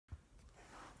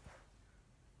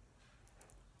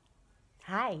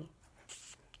Hi.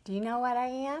 Do you know what I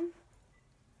am?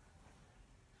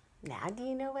 Now do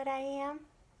you know what I am?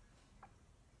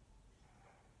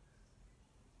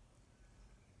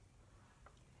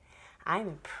 I'm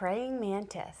a praying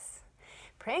mantis.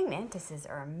 Praying mantises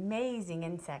are amazing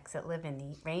insects that live in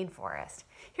the rainforest.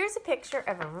 Here's a picture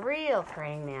of a real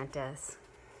praying mantis.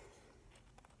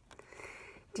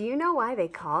 Do you know why they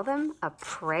call them a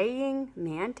praying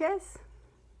mantis?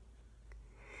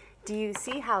 Do you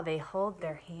see how they hold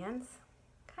their hands?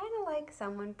 Kind of like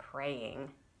someone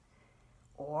praying.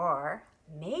 Or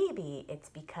maybe it's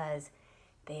because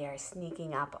they are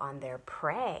sneaking up on their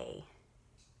prey.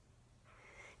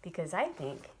 Because I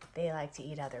think they like to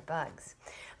eat other bugs.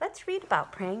 Let's read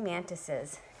about praying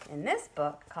mantises in this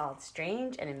book called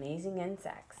Strange and Amazing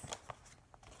Insects.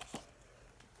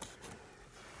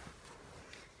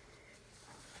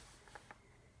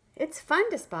 It's fun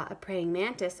to spot a praying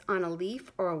mantis on a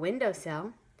leaf or a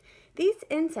windowsill. These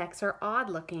insects are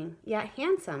odd-looking, yet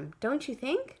handsome, don't you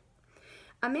think?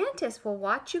 A mantis will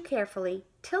watch you carefully,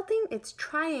 tilting its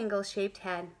triangle-shaped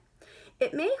head.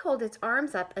 It may hold its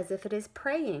arms up as if it is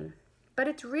praying, but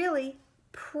it's really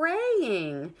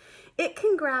praying. It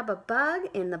can grab a bug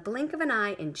in the blink of an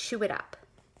eye and chew it up.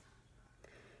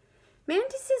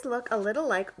 Mantises look a little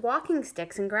like walking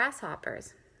sticks and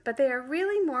grasshoppers, but they are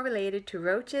really more related to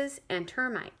roaches and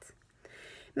termites.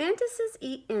 Mantises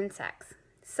eat insects.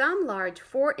 Some large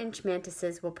 4-inch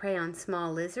mantises will prey on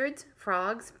small lizards,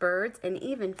 frogs, birds, and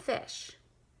even fish.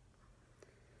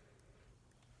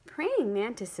 Praying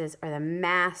mantises are the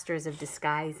masters of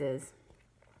disguises.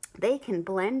 They can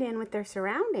blend in with their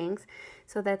surroundings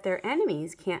so that their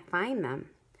enemies can't find them.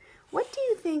 What do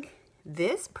you think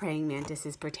this praying mantis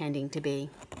is pretending to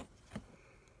be?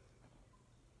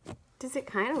 Does it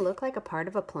kind of look like a part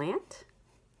of a plant?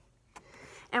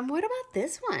 And what about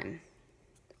this one?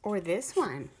 Or this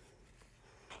one?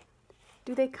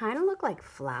 Do they kind of look like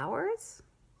flowers?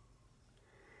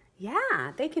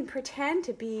 Yeah, they can pretend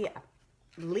to be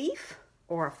a leaf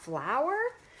or a flower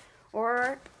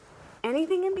or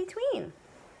anything in between.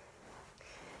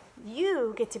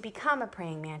 You get to become a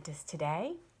praying mantis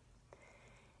today.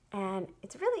 And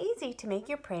it's really easy to make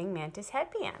your praying mantis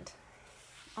headband.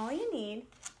 All you need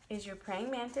is your praying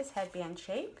mantis headband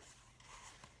shape,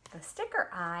 the sticker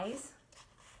eyes,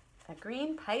 a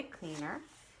green pipe cleaner,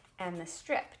 and the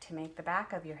strip to make the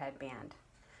back of your headband.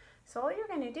 So all you're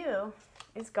going to do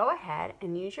is go ahead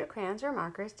and use your crayons or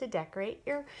markers to decorate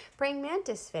your praying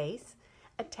mantis face,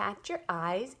 attach your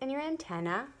eyes and your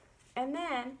antenna, and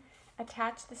then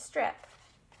attach the strip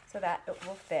so that it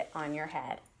will fit on your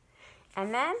head.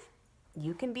 And then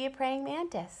you can be a praying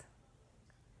mantis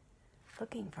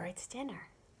looking for its dinner.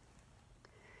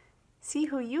 See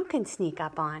who you can sneak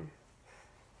up on.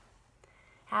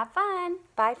 Have fun.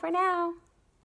 Bye for now.